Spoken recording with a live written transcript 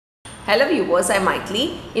Hello viewers, I am Maitli.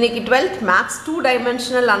 இன்னைக்கு 12th Maths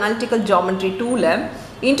 2-dimensional analytical geometry 2ல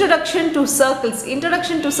Introduction to Circles.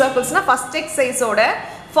 Introduction to Circles na first exercise oda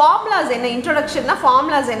formulas என்ன introduction na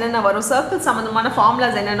formulas என்னென்ன வரும் circles சம்பந்தமான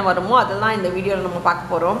formulas என்னென்ன வருமோ அதெல்லாம் இந்த வீடியோல நம்ம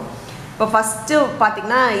பார்க்க போறோம். இப்போ ஃபர்ஸ்ட்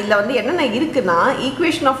பாத்தீங்கன்னா இல்ல வந்து என்னென்ன இருக்குன்னா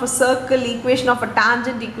equation of a circle, equation of a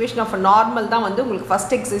tangent, equation of a normal தான் வந்து உங்களுக்கு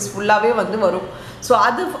first exercise ஃபுல்லாவே வந்து வரும். சோ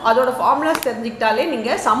அதோட formulas தெரிஞ்சிட்டாலே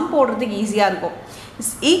நீங்க sum போடுறதுக்கு ஈஸியா இருக்கும்.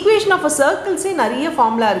 Equation of a circle say நிறைய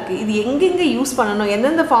formula இருக்கு. இது எங்கெங்க யூஸ் பண்ணனும்,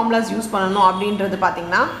 என்னென்ன formulas யூஸ் பண்ணனும் அப்படின்றது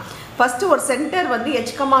பாத்தீங்கன்னா first ஒரு சென்டர் வந்து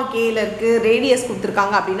h, k ல இருக்கு, ரேடியஸ்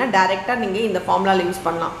கொடுத்திருக்காங்க அப்படினா டைரக்ட்டா நீங்க இந்த ஃபார்முலால யூஸ்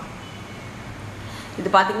பண்ணலாம். இது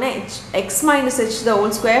பாத்தீங்கன்னா x minus h the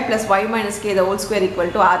whole square plus y minus k the whole square equal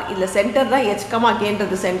to r. இதுல சென்டர் தான் h, k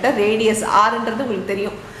ன்றது சென்டர், ரேடியஸ் r ன்றது உங்களுக்கு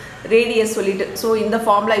தெரியும். ரேடியஸ் சொல்லிட்டு சோ இந்த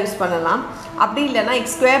ஃபார்முலா யூஸ் பண்ணலாம். அப்படி இல்லனா x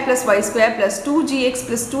square plus y square plus 2gx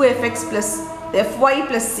plus 2fx plus fy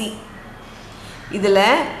plus c. இதுல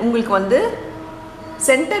உங்களுக்கு வந்து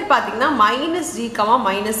சென்டர் பாத்தீங்கன்னா -g,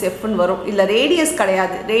 -f ன்னு வரும். இல்ல ரேடியஸ்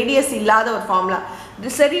கிடையாது, ரேடியஸ் இல்லாத ஒரு ஃபார்முலா.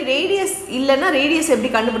 சரி ரேடியஸ் இல்லனா ரேடியஸ் எப்படி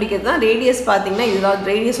கண்டுபிடிக்கிறதுனா ரேடியஸ் பாத்தீங்கன்னா இதுதான்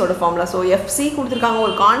ரேடியஸோட ஃபார்முலா. சோ fc கொடுத்திருக்காங்க,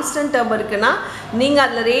 ஒரு கான்ஸ்டன்ட் டேர்ம் இருக்குனா நீங்க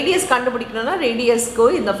அதுல ரேடியஸ் கண்டுபிடிக்கணும்னா ரேடியஸ்க்கு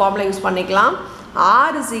இந்த ஃபார்முலா யூஸ் பண்ணிக்கலாம்.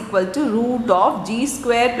 r is equal to root of g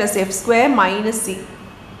square plus f square minus c.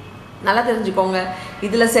 நல்லா தெரிஞ்சுக்கோங்க,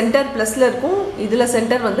 இதுல சென்டர் பிளஸ்ல இருக்கும், இதுல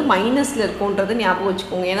சென்டர் வந்து மைனஸ்ல இருக்கும்ன்றது ஞாபகம்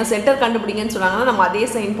வச்சுக்கோங்க. ஏன்னா சென்டர் கண்டுபிடிங்கன்னு சொன்னாங்கன்னா நம்ம அதே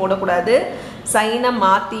சைன் போடக்கூடாது, சைனை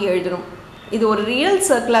மாற்றி எழுதணும். இது ஒரு ரியல்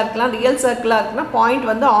சர்க்கிளா இருக்கலாம், ரியல் சர்க்கிளா இருக்குன்னா பாயிண்ட்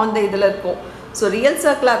வந்து ஆன் த இதில் இருக்கும். ஸோ ரியல்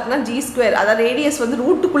சர்க்கிளா இருக்குன்னா ஜி ஸ்கொயர், அதாவது ரேடியஸ் வந்து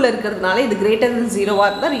ரூட்டுக்குள்ளே இருக்கிறதுனால இது கிரேட்டர் தென் 0வா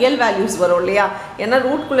இருந்தால் ரியல் வேல்யூஸ் வரும் இல்லையா. ஏன்னா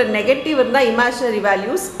ரூட்டுக்குள்ளே நெகட்டிவ் இருந்தால் இமேஜினரி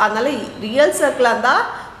வேல்யூஸ், அதனால ரியல் சர்க்கிளாக இருந்தால்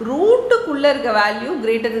ரூட்டுக்குள்ளே இருக்க வேல்யூ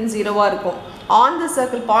கிரேட்டர் தென் 0வா இருக்கும். On the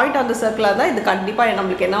circle, point on the சர்க்கிளாக இருந்தால் இது கண்டிப்பாக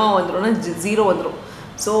நம்மளுக்கு என்னவா வந்துடும்னா 0 வந்துடும்.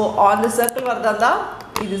 ஸோ ஆன் த சர்க்கிள் வரதா இருந்தால்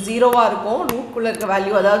இது 0வா இருக்கும், ரூட்டுக்குள்ளே இருக்க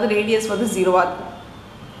வேல்யூ அதாவது ரேடியஸ் வந்து 0வா இருக்கும்.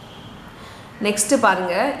 நெக்ஸ்ட்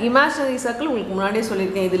பாருங்க, இமேஜினரி சர்க்கிள் உங்களுக்கு முன்னாடியே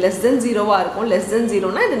சொல்லியிருக்கேன், இது லெஸ் தென் 0வா இருக்கும். லெஸ் தென்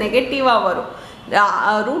 0னா இது நெகட்டிவாக வரும்.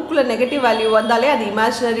 ரூட்குள்ளே நெகட்டிவ் வேல்யூ வந்தாலே அது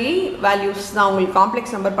இமேஜினரி வேல்யூஸ் தான். உங்களுக்கு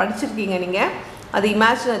காம்ப்ளெக்ஸ் நம்பர் படிச்சிருக்கீங்க நீங்கள், அது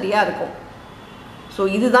இமேஜினரியாக இருக்கும். ஸோ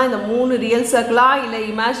இதுதான் இந்த 3 ரியல் சர்க்கிளா இல்லை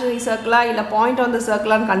இமேஜினரி சர்க்கிளா இல்லை பாயிண்ட் ஆன் த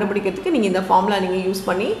சர்க்கிளான்னு கண்டுபிடிக்கிறதுக்கு நீங்கள் இந்த ஃபார்முலா நீங்கள் யூஸ்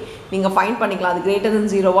பண்ணி நீங்கள் ஃபைண்ட் பண்ணிக்கலாம். அது greater than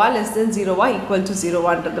 0வா, less than 0வா, equal to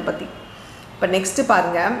 0வான்றதை பற்றி. இப்போ நெக்ஸ்ட்டு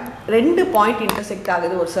பாருங்கள், 2 பாயிண்ட் இன்டர்செக்ட்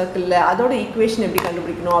ஆகுது ஒரு சர்க்கிளில், அதோட ஈக்குவேஷன் எப்படி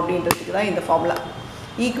கண்டுபிடிக்கணும் அப்படின்றதுக்கு தான் இந்த formula.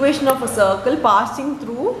 Equation of a circle passing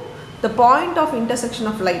through the point of intersection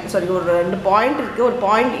of line. Sorry, ஒரு 2 பாயிண்ட் இருக்குது, ஒரு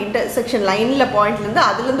பாயிண்ட் இன்டர்செக்ஷன் லைனில் பாயிண்ட்லேருந்து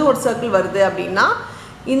அதுலேருந்து ஒரு சர்க்கிள் வருது அப்படின்னா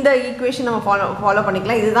இந்த ஈக்குவேஷன் நம்ம ஃபாலோ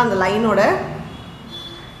பண்ணிக்கலாம். இதுதான் அந்த லைனோட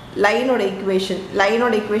ஈக்குவேஷன்.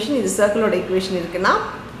 லைனோட ஈக்குவேஷன், இது சர்க்கிளோட ஈக்குவேஷன் இருக்குன்னா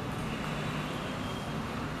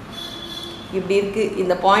இப்படி இருக்கு.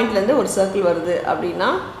 இந்த பாயிண்ட்லேருந்து ஒரு சர்க்கிள் வருது அப்படின்னா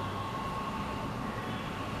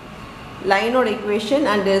லைனோட ஈக்குவேஷன்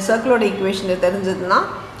அண்ட் சர்க்கிளோட ஈக்குவேஷன் தெரிஞ்சதுன்னா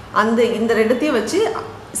இந்த ரெண்டுத்தையும் வச்சு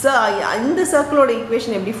இந்த சர்க்கிளோட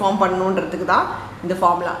ஈக்குவேஷன் எப்படி ஃபார்ம் பண்ணணுன்றதுக்கு தான் இந்த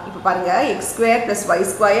ஃபார்முலா. இப்போ பாருங்கள், x square plus Y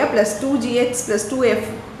square plus 2gx plus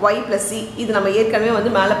 2fy plus c. இது நம்ம ஏற்கனவே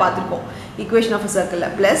வந்து மேலே பார்த்துருக்கோம் ஈக்குவேஷன் ஆஃப்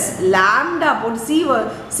சர்க்கிளில். ப்ளஸ் லேம்டா போட்டு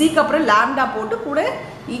சிக்கு அப்புறம் லேம்டா போட்டு கூட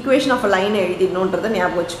ஈக்குவேஷன் ஆஃப் லைனை எழுதிடணுன்றதை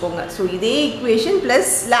ஞாபகம் வச்சுக்கோங்க. ஸோ இதே ஈக்குவேஷன்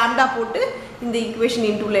ப்ளஸ் லேம்டா போட்டு இந்த ஈக்குவேஷன்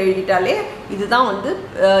இன்டூவில் எழுதிட்டாலே இதுதான் வந்து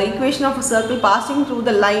equation of circle passing through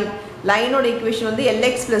the line. லைனோட equation வந்து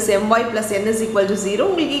lx plus my plus n is equal to 0.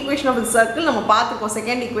 உங்களுக்கு ஈக்குவேஷன் ஆஃப் சர்க்கிள் நம்ம பார்த்துருக்கோம்,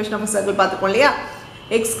 செகண்ட் ஈக்குவேஷன் ஆஃப் சர்க்கிள் பார்த்துருக்கோம் இல்லையா.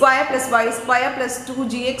 x square plus y square plus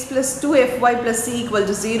 2gx plus 2fy plus c equal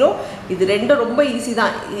to 0. இது ரெண்டும் ரொம்ப easy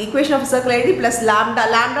தான். ஈக்குவேஷன் ஆஃப் சர்க்கிள் எழுதி ப்ளஸ்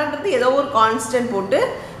லேம்டான்றது ஏதோ ஒரு கான்ஸ்டன்ட் போட்டு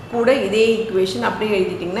கூட இதே ஈக்குவேஷன் அப்படியே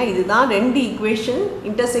எழுதிட்டிங்கன்னா இதுதான் 2 ஈக்குவேஷன்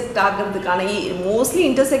இன்டர்செக்ட் ஆகிறதுக்கான. மோஸ்ட்லி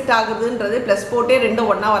இன்டர்செக்ட் ஆகுறதுன்றது ப்ளஸ் போட்டே 2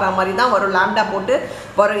 ஒன்றா வர மாதிரி தான் வரும், லேம்டா போட்டு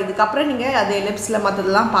வரும். இதுக்கப்புறம் நீங்கள் அது எலிப்ஸில்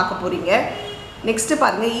மற்றதெல்லாம் பார்க்க போகிறீங்க. நெக்ஸ்ட்டு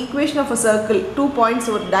பாருங்கள், equation of a circle 2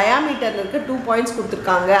 points, ஒரு டயாமீட்டரில் இருக்க 2 பாயிண்ட்ஸ்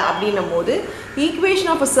கொடுத்துருக்காங்க அப்படின்னும் போது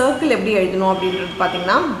ஈக்குவேஷன் ஆஃப் அ சர்க்கிள் எப்படி எழுதணும் அப்படின்றது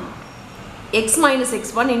பார்த்தீங்கன்னா x minus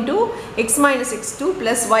x1 into x minus x2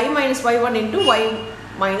 plus y minus y1 into y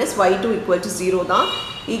minus y2 equal to 0 தான்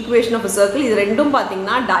ஈக்குவேஷன் ஆஃப் சர்க்கிள். இது ரெண்டும்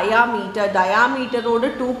பார்த்தீங்கன்னா டயாமீட்டரோட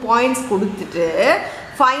 2 பாயிண்ட்ஸ் கொடுத்துட்டு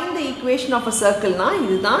find the equation of a சர்க்கிள்னா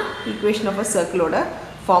இதுதான் equation of a சர்க்கிளோட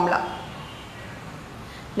formula.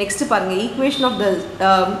 Next பாருங்க, equation of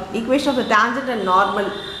the tangent and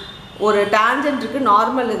normal. ஒரு tangent இருக்குது,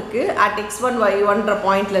 normal இருக்குது, அட் x1 y1ன்ற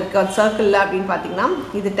பாயிண்டில் இருக்குது அது சர்க்கிளில் அப்படின்னு பார்த்தீங்கன்னா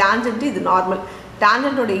இது டேஞ்சன்ட், இது நார்மல்.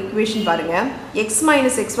 டேஞ்சன்ட்டோட ஈக்குவேஷன் பாருங்கள், x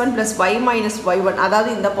minus x1 plus y minus y1, அதாவது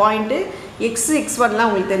இந்த பாயிண்ட்டு x1லாம்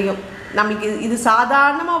உங்களுக்கு தெரியும், நமக்கு இது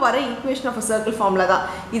சாதாரணமாக வர equation of a circle formula தான்.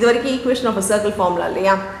 இது வரைக்கும் equation of a circle formula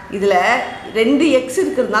இல்லையா? இதில் 2 எக்ஸ்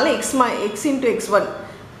இருக்கிறதுனால X into x1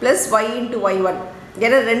 plus Y into y1.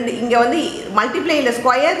 ஏன்னா இங்கே வந்து மல்டிப்ளை இல்லை,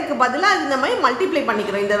 ஸ்கொயருக்கு பதிலாக அது நம்ம மல்டிப்ளை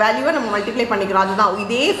பண்ணிக்கிறோம். இந்த வேல்யூவை நம்ம மல்டிப்ளை பண்ணிக்கிறோம். அதுதான்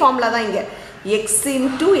இதே ஃபார்முலா தான் இங்கே. X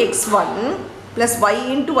into x1 plus Y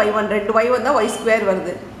into y1, 2 y வந்தால் y ஸ்கொயர்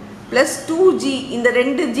வருது, ப்ளஸ் 2g. இந்த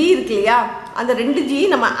 2g இருக்கு இல்லையா, அந்த 2g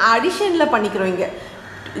நம்ம அடிஷனில் பண்ணிக்கிறோம். இங்கே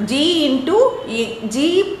g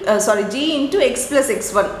into x plus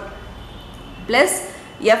x1 plus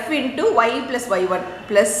f into y plus y1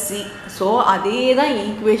 plus c. So அதே தான்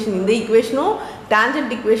ஈக்குவேஷன். இந்த ஈக்குவேஷனும்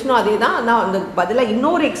டேஞ்சன்ட் ஈக்குவேஷனும் அதே தான். ஆனால் அந்த பதிலாக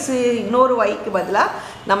இன்னொரு எக்ஸு இன்னொரு ஒய்க்கு பதிலாக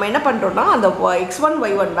நம்ம என்ன பண்ணுறோன்னா அந்த x1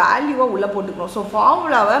 y1 வேல்யூவை உள்ளே போட்டுக்கிறோம். ஸோ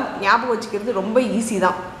ஃபார்முலாவை ஞாபகம் வச்சுக்கிறது ரொம்ப ஈஸி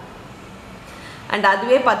தான். அண்ட்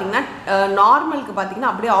அதுவே பார்த்திங்கன்னா நார்மலுக்கு பார்த்திங்கன்னா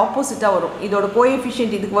அப்படியே ஆப்போசிட்டாக வரும். இதோட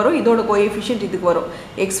கோஎஃபிஷியன்ட் இதுக்கு வரும், இதோட கோஎஃபிஷியன்ட் இதுக்கு வரும்.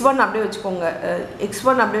 x1 அப்படியே வச்சுக்கோங்க,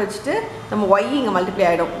 x1 அப்படியே வச்சுட்டு நம்ம y இங்கே மல்டிப்ளை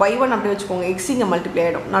ஆகிடும், y1 அப்படியே வச்சுக்கோங்க, x இங்கே மல்டிப்ளை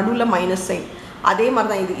ஆகிடும், நடுவில் மைனஸ் சைன். அதே மாதிரி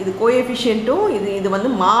தான் இது கோஎஃபிஷியன்ட்டும் இது வந்து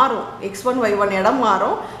மாறும். x1 y1 இடம்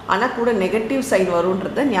மாறும், ஆனால் கூட நெகட்டிவ் சைன்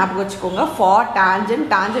வரும்ன்றதை ஞாபகம் வச்சுக்கோங்க. ஃபார் டேஞ்சன்ட்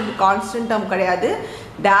கான்ஸ்டன்ட் டேர்ம் கிடையாது,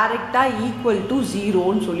 டைரெக்டாக ஈக்குவல் டு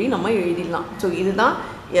 0ன்னு சொல்லி நம்ம எழுதிடலாம். ஸோ இதுதான்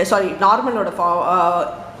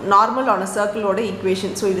நார்மலோட சர்க்கிளோட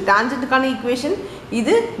ஈக்குவேஷன். ஸோ இது டேஞ்சன்ட்டுக்கான ஈக்குவேஷன்,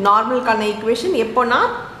 இது நார்மலுக்கான ஈக்குவேஷன். எப்போனா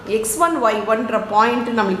x1 y1ன்ற பாயிண்ட்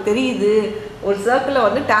நம்மளுக்கு தெரியுது. ஒரு சர்க்கிளில்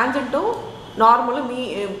வந்து டேஞ்சன்ட்டும் நார்மலும்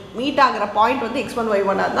மீட் ஆகிற பாயிண்ட் வந்து x1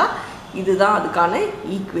 y1 தான். இதுதான் அதுக்கான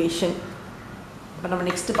ஈக்குவேஷன். இப்போ நம்ம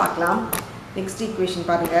நெக்ஸ்ட்டு பார்க்கலாம். நெக்ஸ்ட்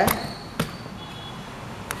ஈக்குவேஷன் பாருங்கள்.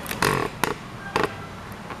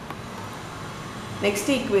 Next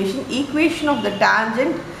equation of the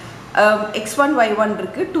tangent x1 y1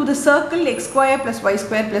 இருக்கு to the circle x square plus y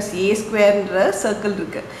square plus a squareன்ற circle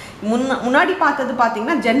இருக்கு. முன்னாடி பார்த்தது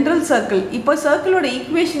பார்த்தீங்கன்னா ஜென்ரல் சர்க்கிள். இப்போ சர்க்கிளோட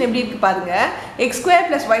ஈக்குவேஷன் எப்படி இருக்கு பாருங்க. x square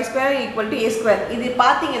plus y square equal to a square. இது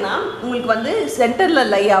பார்த்தீங்கன்னா உங்களுக்கு வந்து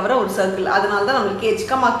சென்டரில் லை ஆகிற ஒரு சர்க்கிள். அதனால தான் நம்மளுக்கு h,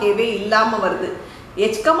 kவே இல்லாமல் வருது.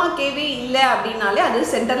 h, kவே இல்லை அப்படின்னாலே அது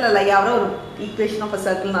சென்டரில் லை ஆகிற ஒரு ஈக்குவேஷன் ஆஃப் அ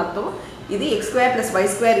சர்க்கிள்னு அர்த்தம். இது x square plus y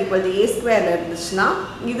square equal to a square இருந்துச்சுன்னா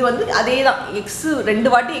இது வந்து அதே தான். ரெண்டு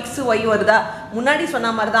வாட்டி x y வருதா, முன்னாடி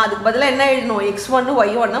சொன்ன மாதிரி தான். அதுக்கு பதிலாக என்ன எழுதணும், x1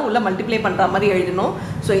 y1 உள்ள மல்டிப்ளை பண்ணுற மாதிரி எழுதணும்.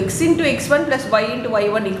 So x into x1 plus y into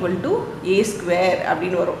y1 equal to a square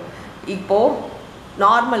அப்படின்னு வரும். இப்போது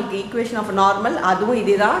நார்மலுக்கு ஈக்குவேஷன் ஆஃப் நார்மல் அதுவும்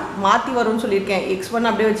இதே தான் மாற்றி வரும்னு சொல்லியிருக்கேன். x1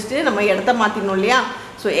 அப்படியே வச்சுட்டு நம்ம இடத்த மாற்றிடணும் இல்லையா.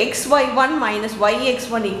 So xy1 minus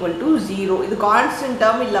yx1 equal to 0. இது கான்ஸ்டன்ட்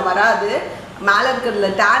டேர்ம் இல்லை, வராது. மேலே இருக்கிறதுல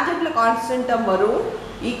டேஞ்சன்ட்டில் கான்ஸ்டன்ட் டேர்ம் வரும்,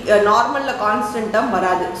 நார்மலில் கான்ஸ்டன்ட் டேர்ம்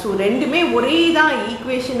வராது. ஸோ ரெண்டுமே ஒரே தான்.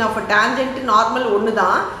 Equation of a tangent normal ஒன்று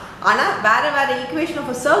தான், ஆனால் வேறு ஈக்குவேஷன்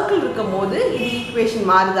ஆஃப் அ சர்க்கிள் இருக்கும் போது இது ஈக்குவேஷன்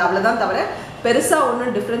மாறுது, அவ்வளோதான். தவிர பெருசாக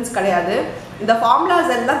ஒன்றும் டிஃப்ரென்ஸ் கிடையாது. இந்த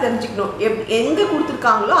ஃபார்முலாஸ் எல்லாம் தெரிஞ்சுக்கணும். எங்கே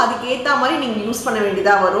கொடுத்துருக்காங்களோ அதுக்கு ஏற்ற மாதிரி நீங்கள் யூஸ் பண்ண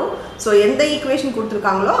வேண்டியதாக வரும். ஸோ எந்த ஈக்குவேஷன்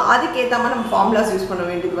கொடுத்துருக்காங்களோ அதுக்கு ஏற்ற மாதிரி நம்ம ஃபார்முலாஸ் யூஸ் பண்ண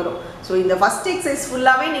வேண்டியது வரும். ஸோ இந்த ஃபஸ்ட் எக்ஸசைஸ்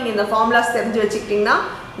ஃபுல்லாகவே நீங்கள் இந்த ஃபார்முலாஸ் தெரிஞ்சு வச்சுக்கிட்டிங்கன்னா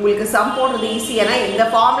உங்களுக்கு சம் போடுறது ஈஸி. ஏன்னா இந்த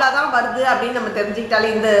ஃபார்முலா தான் வருது அப்படின்னு நம்ம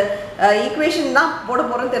தெரிஞ்சுக்கிட்டாலே, இந்த ஈக்குவேஷன் தான் போட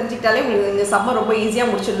போகிறோன்னு தெரிஞ்சுக்கிட்டாலே உங்களுக்கு இந்த சம்மை ரொம்ப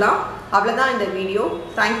ஈஸியாக முடிச்சிடலாம். அவ்வளோதான் இந்த வீடியோ.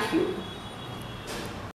 தேங்க்யூ.